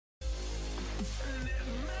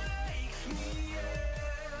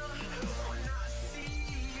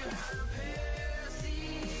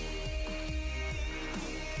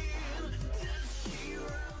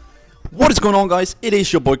What is going on, guys? It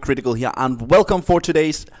is your boy Critical here, and welcome for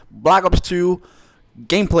today's Black Ops 2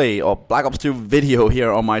 gameplay or Black Ops 2 video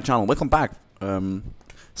here on my channel. Welcome back.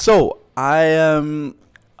 So I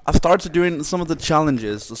started doing some of the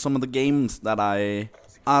challenges, some of the games that I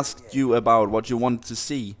asked you about, what you wanted to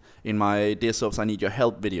see in my Dear Subs I Need Your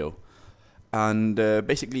Help video, and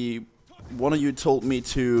basically one of you told me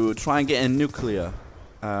to try and get a nuclear,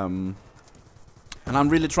 and I'm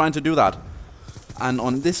really trying to do that. And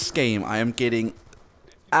on this game, I am getting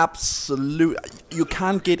absolute. You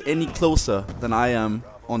can't get any closer than I am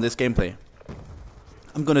on this gameplay.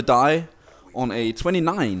 I'm gonna die on a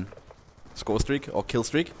 29 score streak or kill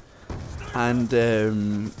streak, and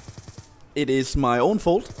it is my own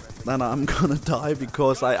fault that I'm gonna die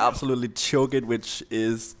because I absolutely choke it, which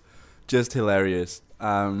is just hilarious.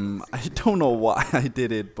 I don't know why I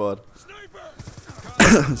did it, but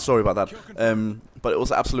sorry about that. But it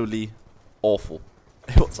was absolutely awful.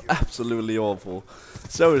 It was absolutely awful.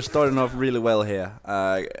 So we're starting off really well here.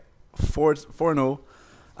 4-0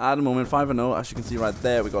 at the moment, 5-0 as you can see right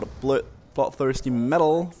there. We got a bloodthirsty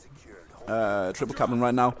medal, triple captain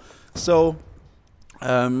right now. So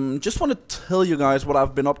just want to tell you guys what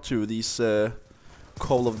I've been up to these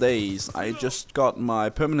couple of days. I just got my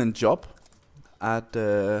permanent job at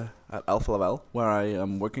Alpha Level, where I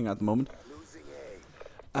am working at the moment.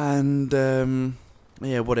 And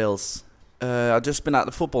yeah, what else? I've just been at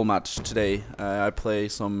the football match today. I play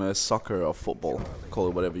some soccer or football, call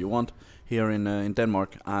it whatever you want, here in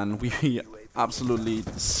Denmark, and we absolutely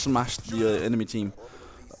smashed the enemy team,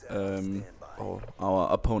 or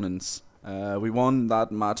our opponents. We won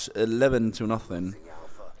that match 11-0,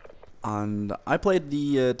 and I played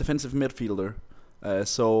the defensive midfielder,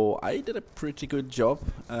 so I did a pretty good job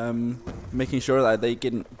making sure that they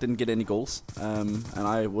didn't get any goals, and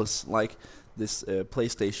I was like this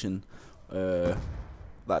PlayStation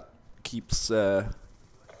that keeps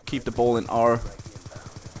keep the ball in our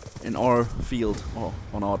field or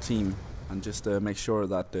on our team, and just make sure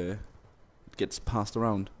that it gets passed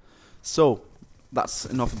around. So that's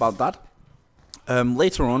enough about that.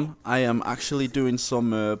 Later on, I am actually doing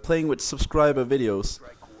some playing with subscriber videos,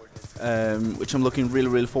 which I'm looking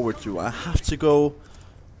really forward to. I have to go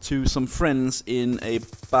to some friends in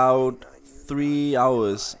about 3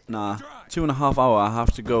 hours. Nah, 2.5 hours. I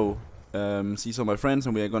have to go see some of my friends,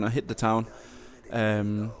 and we are gonna hit the town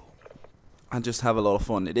and just have a lot of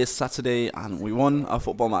fun. It is Saturday, and we won our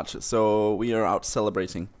football match, so we are out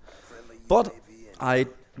celebrating. But I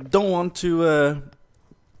don't want to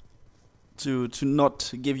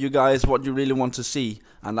not give you guys what you really want to see,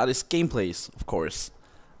 and that is gameplays, of course.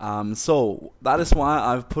 So that is why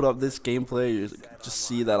I've put up this gameplay. You just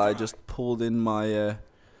see that I just pulled in my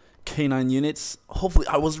K9 units. Hopefully,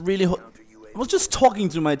 I was just talking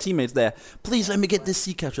to my teammates there. Please let me get this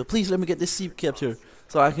sea capture. Please let me get this sea capture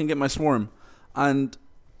so I can get my swarm. And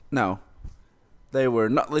no, they were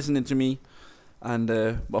not listening to me. And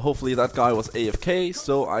but hopefully that guy was AFK,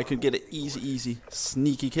 so I could get an easy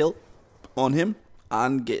sneaky kill on him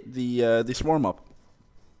and get the swarm up.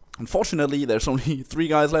 Unfortunately, there's only 3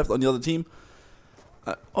 guys left on the other team.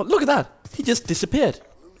 Oh, look at that! He just disappeared.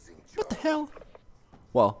 What the hell?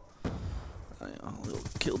 Well, a little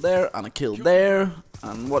kill there and a kill there,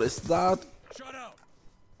 and what is that?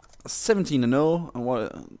 17-0, and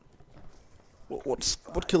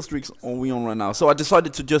what kill streaks are we on right now? So I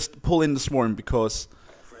decided to just pull in the swarm because,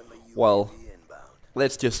 well,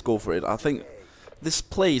 let's just go for it. I think this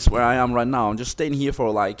place where I am right now, I'm just staying here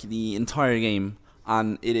for like the entire game,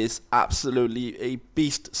 and it is absolutely a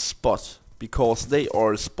beast spot because they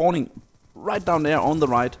are spawning right down there on the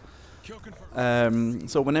right.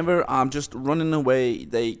 So whenever I'm just running away,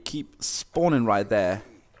 they keep spawning right there.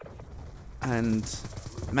 And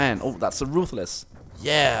man, oh, that's a ruthless.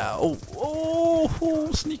 Yeah.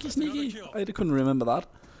 Oh, sneaky. I couldn't remember that.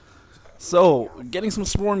 So getting some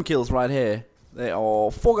swarm kills right here. There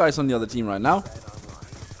are 4 guys on the other team right now,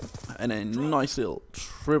 and a nice little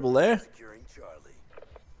triple there.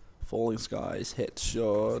 Falling skies,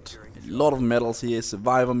 headshot. A lot of medals here.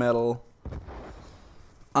 Survivor medal.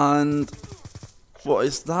 And what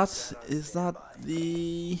is that? Is that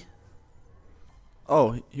the...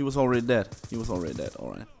 Oh, he was already dead.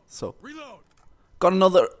 Alright. So, got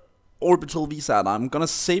another orbital VSAT. I'm gonna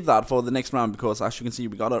save that for the next round because, as you can see,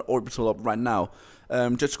 we got an orbital up right now.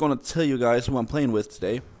 Just gonna tell you guys who I'm playing with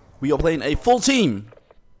today. We are playing a full team,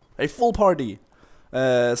 a full party.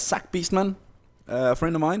 Sack Beastman, a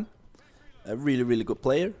friend of mine, a really good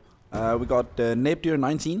player. We got Napier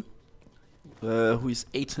 19. Who is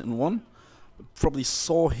 8-1. Probably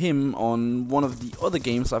saw him on one of the other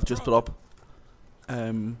games I've just put up.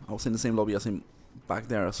 I was in the same lobby as him back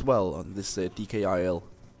there as well on this DKIL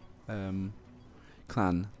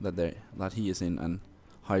clan that he is in, and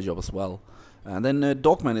High Job as well. And then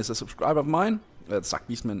Dogman is a subscriber of mine. Zack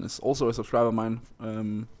Beastman is also a subscriber of mine.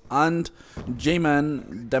 And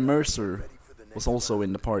J-Man Demercer was also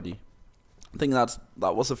in the party. I think that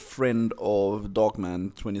was a friend of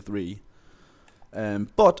Dogman 23.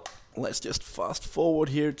 But let's just fast forward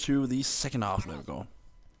here to the second half. There we go.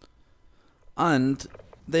 And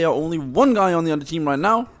there are only one guy on the other team right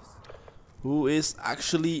now who is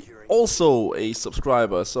actually also a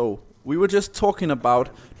subscriber. So we were just talking about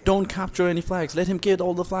don't capture any flags, let him get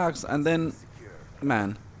all the flags, and then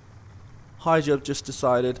man, Hijack just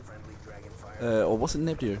decided, or was it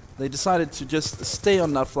Neptune? They decided to just stay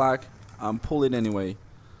on that flag and pull it anyway.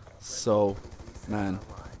 So man,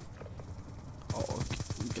 oh,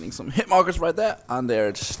 getting some hit markers right there, and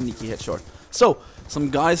there, sneaky headshot. So some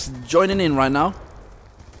guys joining in right now,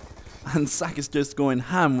 and Zack is just going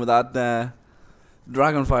ham with that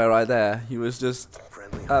Dragonfire right there. He was just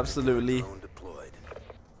absolutely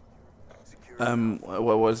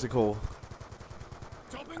what was it called?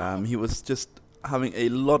 He was just having a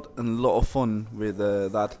lot of fun with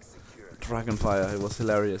that Dragonfire. It was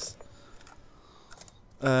hilarious.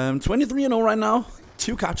 23-0 right now.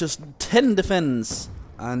 2 captures, 10 defense,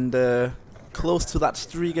 and close to that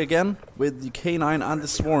streak again with the K9 and the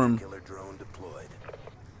Swarm.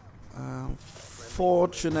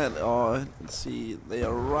 Fortunately, oh, let's see, they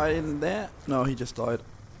are right in there. No, he just died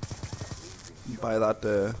by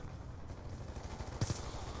that.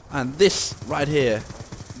 And this right here,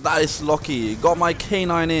 that is lucky. Got my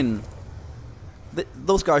K9 in.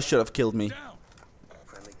 Those guys should have killed me.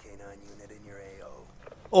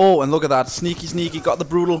 Oh, and look at that, sneaky, got the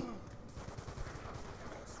brutal.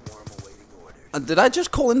 And did I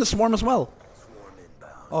just call in the Swarm as well?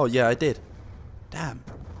 Oh yeah, I did. Damn.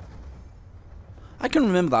 I can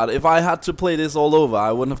remember that. If I had to play this all over,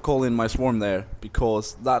 I wouldn't have called in my Swarm there,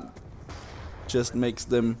 because that just makes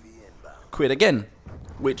them quit again,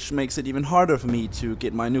 which makes it even harder for me to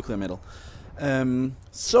get my nuclear medal.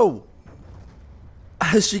 So,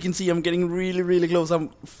 as you can see, I'm getting really close. I'm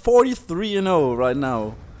 43-0 right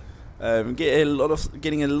now.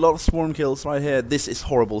 Getting a lot of Swarm kills right here. This is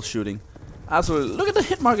horrible shooting. Absolutely. Look at the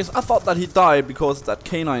hit markers. I thought that he died because that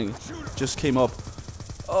K9 just came up.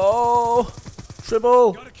 Oh,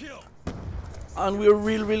 triple. And we're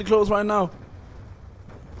really close right now.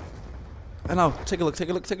 And now, take a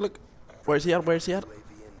look. Where is he at?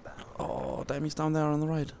 Oh, damn, he's down there on the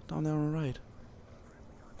right.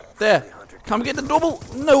 There. Can we get the double?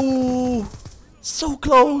 No. So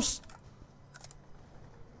close.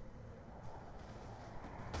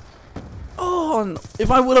 Oh, no. If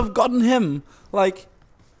I would have gotten him, like,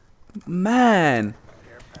 man.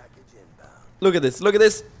 Look at this.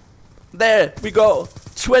 There we go.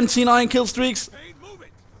 29 kill streaks.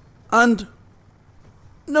 And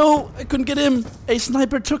no, I couldn't get him. A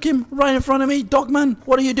sniper took him right in front of me. Dogman,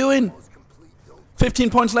 what are you doing? 15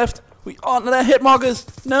 points left. We aren't there. Hit markers.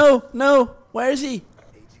 No. Where is he?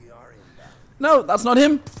 No, that's not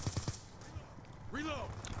him.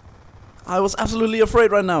 I was absolutely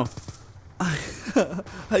afraid right now.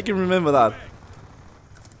 I can remember that.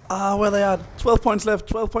 Where they at? 12 points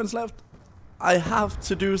left. I have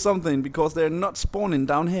to do something because they're not spawning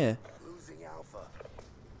down here.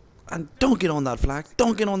 And don't get on that flag.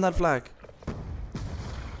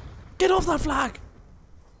 Get off that flag.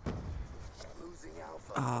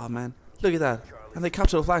 Ah, man. Look at that. And they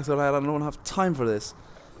capture the flag so that I don't have time for this.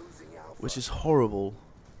 Which is horrible.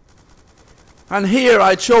 And here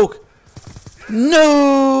I choke.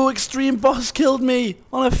 No! Extreme Boss killed me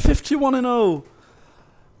on a 51-0.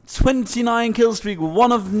 29 kill streak,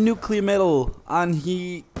 1 of nuclear medal, and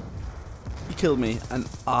he killed me. And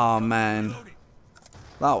man,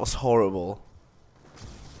 that was horrible.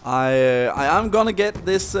 I am gonna get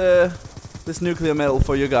this this nuclear medal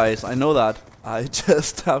for you guys. I know that. I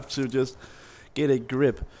just have to just get a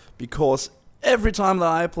grip, because every time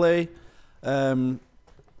that I play,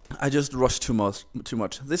 I just rush too much.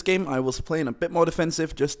 This game I was playing a bit more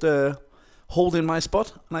defensive, just holding my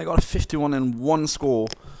spot, and I got a 51-1 score.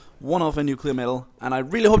 1 of a nuclear medal, and I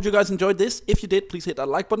really hope you guys enjoyed this. If you did, please hit that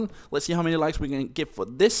like button. Let's see how many likes we can get for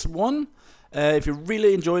this one. If you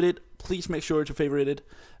really enjoyed it, please make sure to favorite it.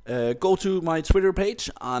 Go to my Twitter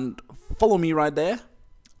page and follow me right there,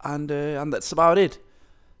 and that's about it.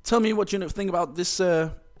 Tell me what you think about this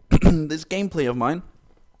this gameplay of mine,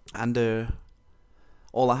 and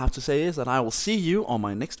all I have to say is that I will see you on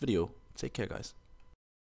my next video. Take care, guys.